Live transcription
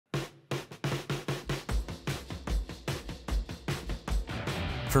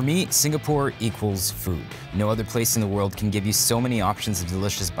For me, Singapore equals food. No other place in the world can give you so many options of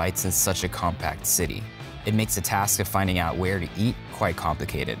delicious bites in such a compact city. It makes the task of finding out where to eat quite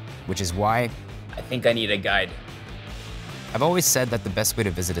complicated, which is why I think I need a guide. I've always said that the best way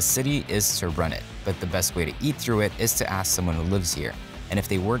to visit a city is to run it, but the best way to eat through it is to ask someone who lives here. And if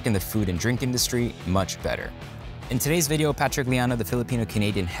they work in the food and drink industry, much better. In today's video, Patrick Leano, the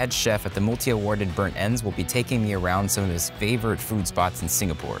Filipino-Canadian head chef at the multi-awarded Burnt Ends, will be taking me around some of his favorite food spots in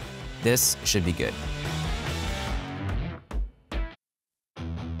Singapore. This should be good.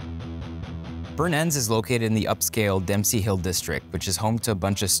 Burnt Ends is located in the upscale Dempsey Hill district, which is home to a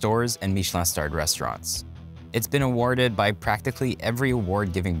bunch of stores and Michelin-starred restaurants. It's been awarded by practically every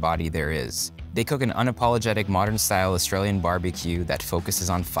award-giving body there is. They cook an unapologetic modern-style Australian barbecue that focuses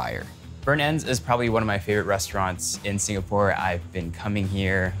on fire. Burnt Ends is probably one of my favorite restaurants in Singapore. I've been coming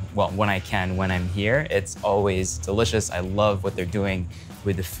here, well, when I can, when I'm here. It's always delicious. I love what they're doing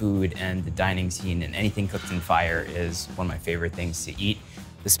with the food and the dining scene, and anything cooked in fire is one of my favorite things to eat.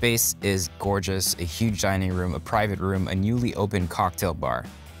 The space is gorgeous, a huge dining room, a private room, a newly opened cocktail bar.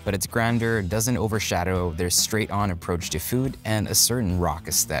 But its grandeur doesn't overshadow their straight-on approach to food and a certain rock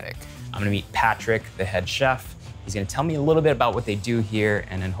aesthetic. I'm gonna meet Patrick, the head chef. He's gonna tell me a little bit about what they do here,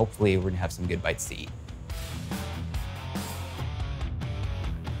 and then hopefully we're gonna have some good bites to eat.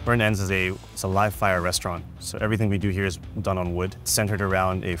 Burnt Ends is a live fire restaurant. So everything we do here is done on wood, centered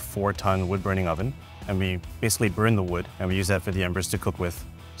around a 4-ton wood burning oven. And we basically burn the wood, and we use that for the embers to cook with.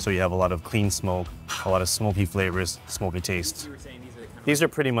 So you have a lot of clean smoke, a lot of smoky flavors, smoky taste. These are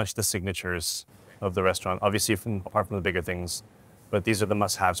pretty much the signatures of the restaurant, obviously apart from the bigger things. But these are the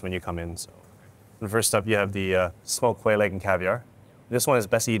must-haves when you come in. So. And first up, you have the smoked quail egg and caviar. This one is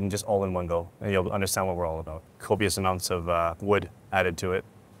best eaten just all in one go, and you'll understand what we're all about. Copious amounts of wood added to it.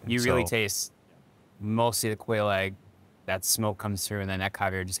 You really taste mostly the quail egg. That smoke comes through, and then that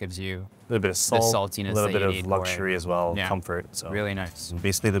caviar just gives you a little bit of salt, the saltiness, a little bit of luxury as well, yeah. Comfort. So really nice.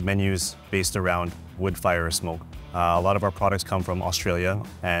 Basically, the menu's based around wood, fire, or smoke. A lot of our products come from Australia,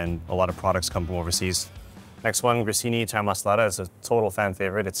 and a lot of products come from overseas. Next one, grissini tar maslada, is a total fan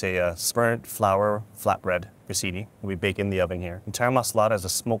favorite. It's a burnt flour flatbread grissini. We bake in the oven here. And tar maslada is a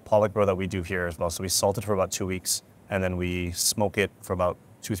smoked pollock broil that we do here as well. So we salt it for about 2 weeks, and then we smoke it for about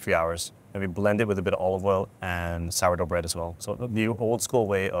 2-3 hours. And we blend it with a bit of olive oil and sourdough bread as well. So the old school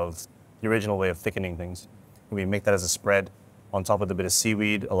way of, the original way of thickening things. And we make that as a spread on top with a bit of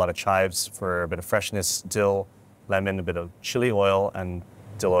seaweed, a lot of chives for a bit of freshness, dill, lemon, a bit of chili oil, and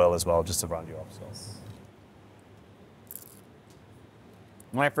dill oil as well, just to round you off. So.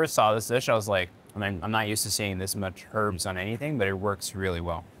 When I first saw this dish, I was like, I'm not used to seeing this much herbs on anything, but it works really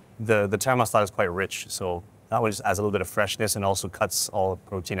well. The tar masala is quite rich, so that one just adds a little bit of freshness and also cuts all the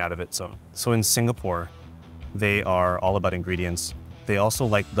protein out of it. So in Singapore, they are all about ingredients. They also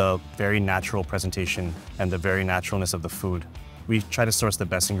like the very natural presentation and the very naturalness of the food. We try to source the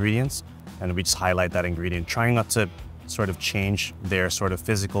best ingredients, and we just highlight that ingredient, trying not to sort of change their sort of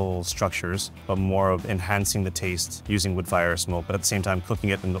physical structures, but more of enhancing the taste using wood fire or smoke, but at the same time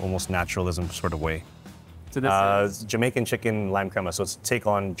cooking it in the almost naturalism sort of way. So this is Jamaican chicken lime crema, so it's a take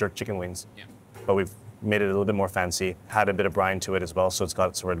on jerk chicken wings. Yeah. But we've made it a little bit more fancy, had a bit of brine to it as well, so it's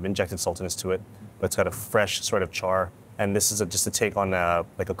got sort of injected saltiness to it, but it's got a fresh sort of char. And this is just a take on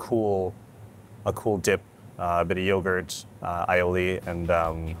like a cool dip, a bit of yogurt, aioli,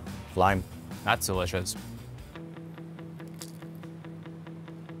 and lime. That's delicious.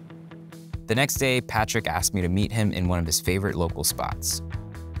 The next day, Patrick asked me to meet him in one of his favorite local spots.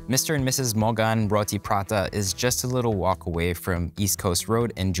 Mr. and Mrs. Mohgan Roti Prata is just a little walk away from East Coast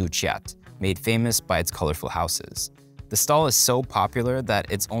Road in Joo Chiat, made famous by its colorful houses. The stall is so popular that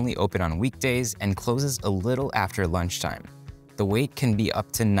it's only open on weekdays and closes a little after lunchtime. The wait can be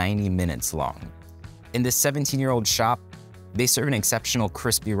up to 90 minutes long. In this 17-year-old shop, they serve an exceptional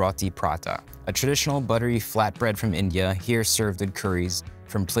crispy roti prata, a traditional buttery flatbread from India, here served with curries,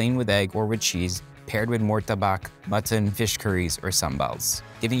 from plain with egg or with cheese, paired with murtabak, mutton, fish curries, or sambals,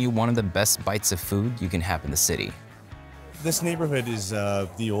 giving you one of the best bites of food you can have in the city. This neighborhood is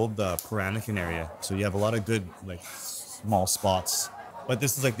the old Peranakan area, so you have a lot of good small spots. But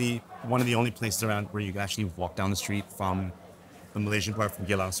this is one of the only places around where you can actually walk down the street from the Malaysian part, from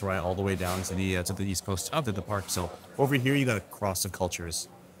Geylang Serai, all the way down to the east coast of the park. So over here you got a cross of cultures.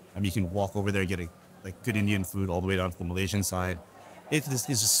 You can walk over there, get good Indian food all the way down to the Malaysian side. It's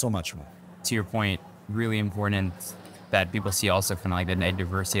just so much more. To your point, really important that people see also kind of like the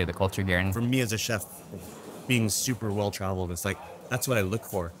diversity of the culture here. And for me as a chef, being super well-traveled, it's that's what I look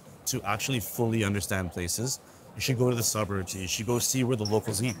for, to actually fully understand places. You should go to the suburbs, you should go see where the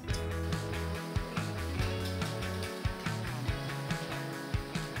locals eat.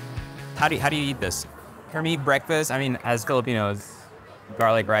 How do you eat this? For me, breakfast, I mean, as Filipinos,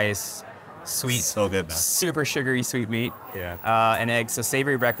 garlic rice, sweet, So good, man. super sugary sweet meat, Yeah. and eggs. So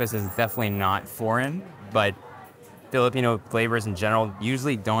savory breakfast is definitely not foreign, but Filipino flavors in general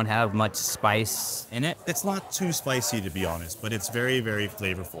usually don't have much spice in it. It's not too spicy, to be honest, but it's very, very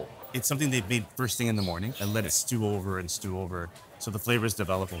flavorful. It's something they've made first thing in the morning and let it stew over and stew over, so the flavors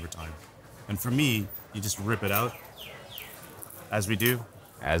develop over time. And for me, you just rip it out, as we do,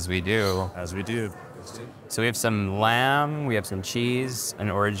 As we do. as we do. So we have some lamb, we have some cheese, an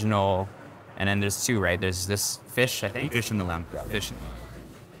original, and then there's two, right? There's this fish, I think. Fish and the lamb. Fish.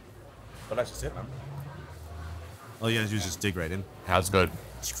 But that's just it, man. All you gotta do is just dig right in. How's good?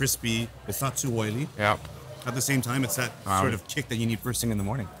 It's crispy. It's not too oily. Yeah. At the same time, it's that sort of kick that you need first thing in the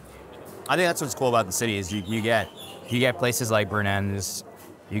morning. I think that's what's cool about the city is you get places like Brunen's,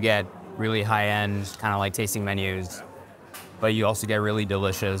 you get really high-end, kind of like tasting menus, but you also get really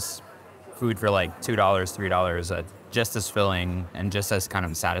delicious food for like $2, $3, just as filling and just as kind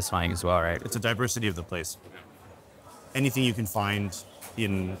of satisfying as well, right? It's a diversity of the place. Anything you can find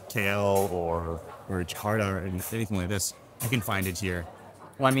in KL or Jakarta or anything like this, you can find it here.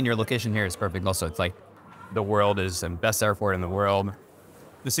 Well, I mean, your location here is perfect also. It's like the world is the best airport in the world.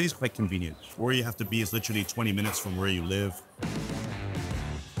 The city's quite convenient. Where you have to be is literally 20 minutes from where you live.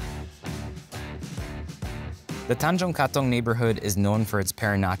 The Tanjong Katong neighborhood is known for its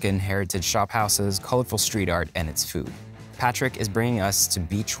Peranakan heritage shophouses, colorful street art, and its food. Patrick is bringing us to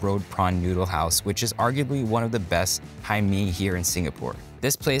Beach Road Prawn Noodle House, which is arguably one of the best Hai Mee here in Singapore.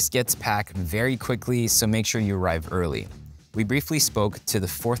 This place gets packed very quickly, so make sure you arrive early. We briefly spoke to the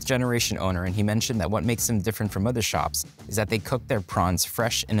 4th generation owner, and he mentioned that what makes them different from other shops is that they cook their prawns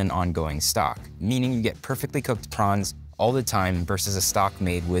fresh in an ongoing stock, meaning you get perfectly cooked prawns all the time versus a stock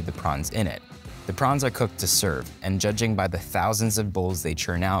made with the prawns in it. The prawns are cooked to serve, and judging by the thousands of bowls they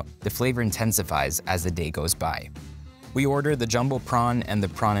churn out, the flavor intensifies as the day goes by. We ordered the jumbo prawn and the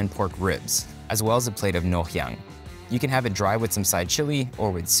prawn and pork ribs, as well as a plate of Noh-Hiang. You can have it dry with some side chili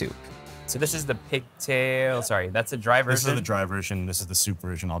or with soup. So this is the pigtail, sorry, that's the dry version. This is the dry version. This is the soup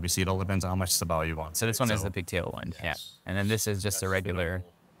version. Obviously, it all depends on how much sabao you want. So this one is the pigtail one, yeah. And then this is just a regular.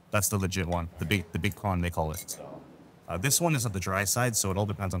 That's the legit one. The big prawn, they call it. This one is at the dry side, so it all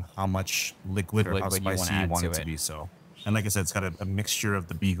depends on how much liquid or how Liquid you spicy wanna you add want to it to it. be. So, and like I said, it's got a mixture of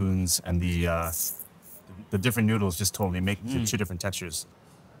the bihuns and the different noodles. Just totally make two different textures.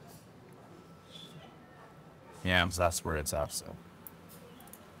 Yeah. So that's where it's at. So,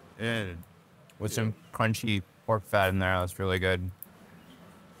 Yeah. With some crunchy pork fat in there, that's really good.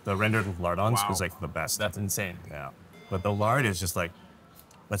 the rendered lardons Wow. was like the best. That's insane. Yeah, but the lard is just like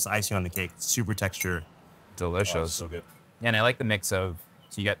that's the icing on the cake. Super texture. Delicious. So good. Yeah, and I like the mix of,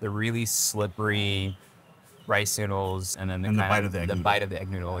 so you got the really slippery rice noodles and then the bite of the egg the noodle. bite of the egg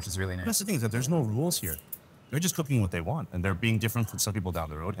noodle, which is really nice. That's the thing is that there's no rules here. They're just cooking what they want, and they're being different from some people down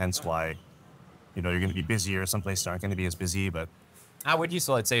the road. Hence why, you're going to be busier. Some places aren't going to be as busy, but How would you,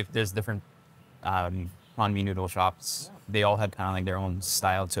 so let's say if there's different prawn mee noodle shops, they all have kind of like their own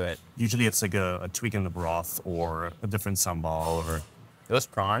style to it. usually it's like a tweak in the broth or a different sambal or Those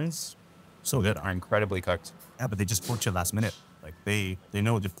prawns so good. are incredibly cooked. Yeah, but they just pork you last minute. Like they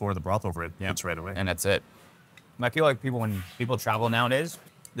know to pour the broth over it. It's right away. And that's it. And I feel like when people travel nowadays,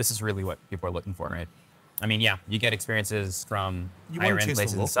 this is really what people are looking for, right? I mean, yeah, you get experiences from You wanna higher end taste the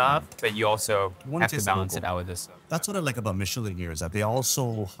places and local. stuff, but you also wanna have to taste the balance local. it out with this. That's what I like about Michelin here is that they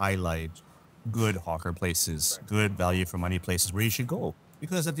also highlight good hawker places, good value for money places where you should go.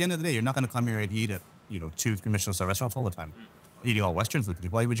 Because at the end of the day, you're not going to come here and eat at 2-3 Michelin star restaurants all the time. Eating all Western food.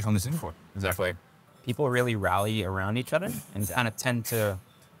 Why would you come to Singapore? Exactly. People really rally around each other and kind of tend to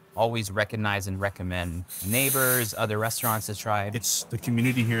always recognize and recommend neighbors, other restaurants to try. It's the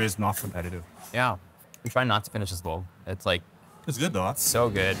community here is not competitive. Yeah. We try not to finish this bowl. It's like It's good though. so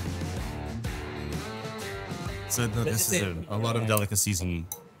good. So this is a lot of delicacies and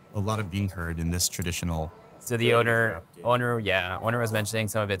a lot of being heard in this traditional. So the owner was mentioning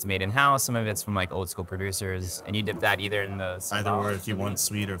some of it's made in house, some of it's from like old school producers, and you dip that either in the Either or, if you want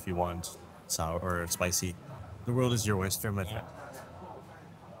sweet or if you want sour or spicy. The world is your oyster, but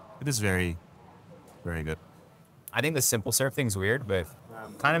it is very, very good. I think the simple serve thing's weird, but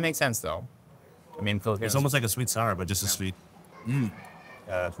kind of makes sense though. I mean, Filipinos, It's almost like a sweet sour, but just as sweet.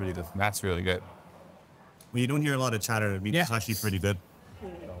 Yeah, it's really good. that's really good. When you don't hear a lot of chatter, it means it's actually pretty good.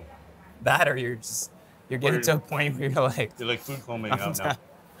 That or you're getting to a point where you're like, You're like food combing out now.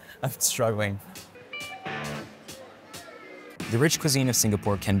 I'm struggling. The rich cuisine of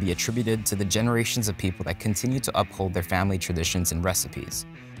Singapore can be attributed to the generations of people that continue to uphold their family traditions and recipes.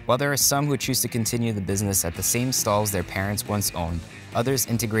 While there are some who choose to continue the business at the same stalls their parents once owned, others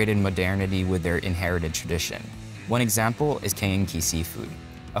integrated modernity with their inherited tradition. One example is Keyengki Seafood,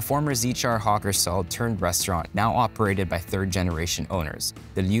 a former Zi Char hawker stall turned restaurant now operated by third-generation owners,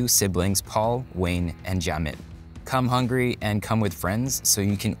 the Liew siblings Paul, Wayne, and Jamin. Come hungry and come with friends so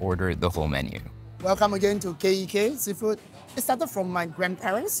you can order the whole menu. Welcome again to KEK Seafood. It started from my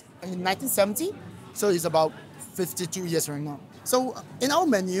grandparents in 1970, so it's about 52 years right now. So in our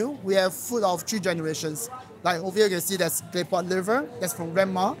menu, we have food of 3 generations. Like over here, you can see that's clay pot liver, that's from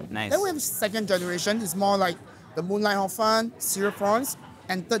grandma. Nice. Then we have second generation, it's more like the moonlight hor fun, cereal prawns.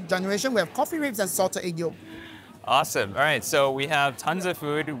 And third generation, we have coffee ribs and salted egg yolk. Awesome. All right, so we have tons of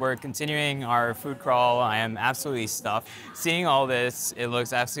food. We're continuing our food crawl. I am absolutely stuffed. Seeing all this, it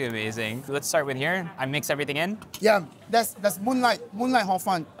looks absolutely amazing. Let's start with here. I mix everything in. Yeah, that's moonlight hor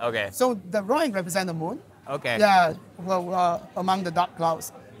fun. Okay. So the drawing represents the moon. Okay. Yeah, well, among the dark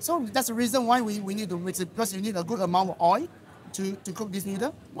clouds. So that's the reason why we need to mix it, because you need a good amount of oil to cook this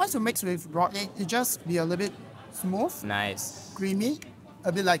noodle. Once you mix with raw egg, it just be a little bit smooth, Nice. creamy,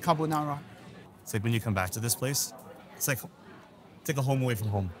 a bit like carbonara. It's like when you come back to this place, it's like a home away from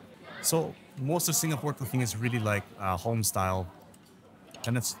home. So most of Singapore cooking is really like home style,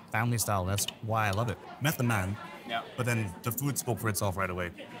 and it's family style. That's why I love it. Met the man, Yeah. but then the food spoke for itself right away.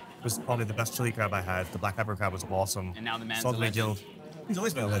 It was probably the best chili crab I had. The black pepper crab was awesome. And now the man's Salt a lake legend. gill. He's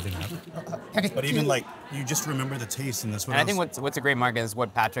always been a legend, man. But even like, you just remember the taste, and that's what And I think what's a great mark is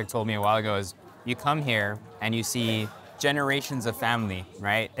what Patrick told me a while ago is you come here and you see generations of family,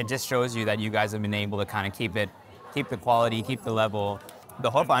 right? It just shows you that you guys have been able to kind of keep the quality, keep the level.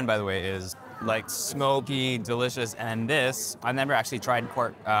 The hor fun, by the way, is like smoky, delicious. And this, I've never actually tried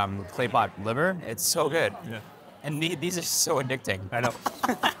clay pot liver. It's so good. Yeah. And these are so addicting. I know.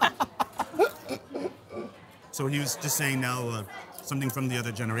 So he was just saying now something from the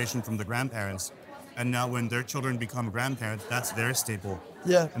other generation, from the grandparents. And now when their children become grandparents, that's their staple.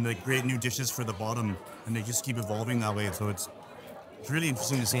 Yeah. And they create new dishes for the bottom, and they just keep evolving that way. So it's really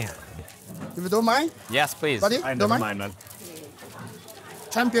interesting to see. If you don't mind, Yes, please. buddy, I don't never mind? mind, man.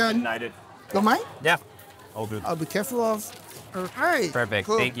 Champion, United. don't mind? Yeah. All good. I'll be careful of. Alright. Perfect.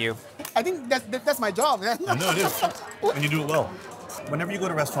 Cool. Thank you. I think that's my job. Yeah? I know it is. And you do it well. Whenever you go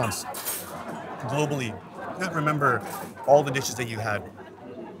to restaurants globally, you can't remember all the dishes that you had,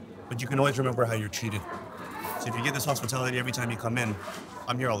 but you can always remember how you're treated. So if you get this hospitality every time you come in,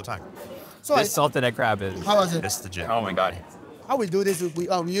 I'm here all the time. So This salted egg crab is. how was it? It's legit. Oh my God. How we do this? We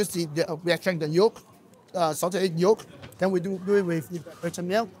use we extract the yolk, salted egg yolk. Then we do it with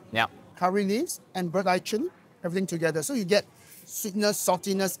milk, Yeah. curry leaves, and bird eye chili, everything together. So you get sweetness,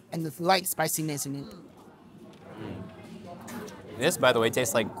 saltiness, and the light spiciness in it. This, by the way,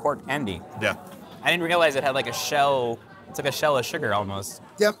 tastes like cork candy. Yeah. I didn't realize it had like a shell. It's like a shell of sugar almost.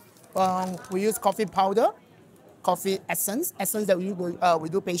 Yep. We use coffee powder, coffee essence that we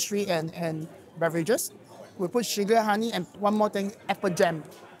do pastry and beverages. We put sugar, honey, and one more thing, apple jam.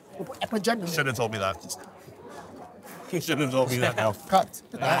 We put apple jam in it. Should have told me that. You should have told me that now. Cut.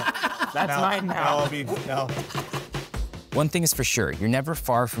 That's mine now. Now. One thing is for sure, you're never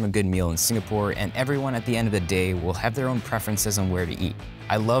far from a good meal in Singapore, and everyone at the end of the day will have their own preferences on where to eat.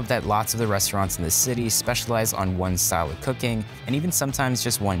 I love that lots of the restaurants in the city specialize on one style of cooking, and even sometimes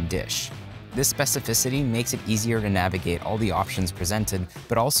just one dish. This specificity makes it easier to navigate all the options presented,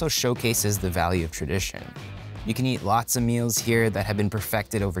 but also showcases the value of tradition. You can eat lots of meals here that have been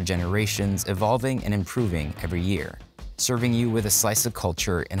perfected over generations, evolving and improving every year, serving you with a slice of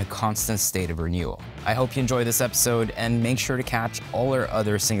culture in a constant state of renewal. I hope you enjoy this episode, and make sure to catch all our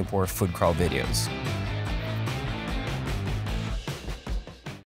other Singapore food crawl videos.